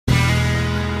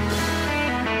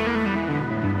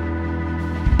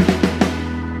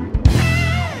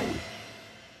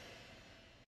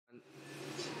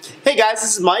Hey guys,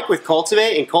 this is Mike with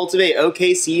Cultivate and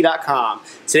CultivateOKC.com.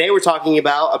 Today we're talking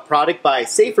about a product by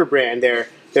Safer brand. They're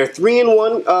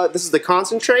 3-in-1. This is the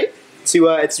concentrate.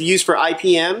 It's used for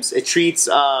IPMs. It treats.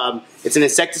 It's an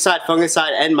insecticide,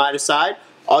 fungicide, and miticide.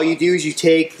 All you do is you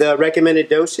take the recommended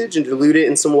dosage and dilute it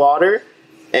in some water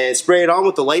and spray it on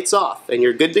with the lights off, and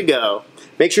you're good to go.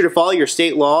 Make sure to follow your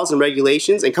state laws and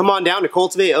regulations, and come on down to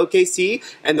Cultivate OKC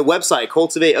and the website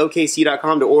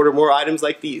CultivateOKC.com to order more items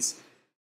like these.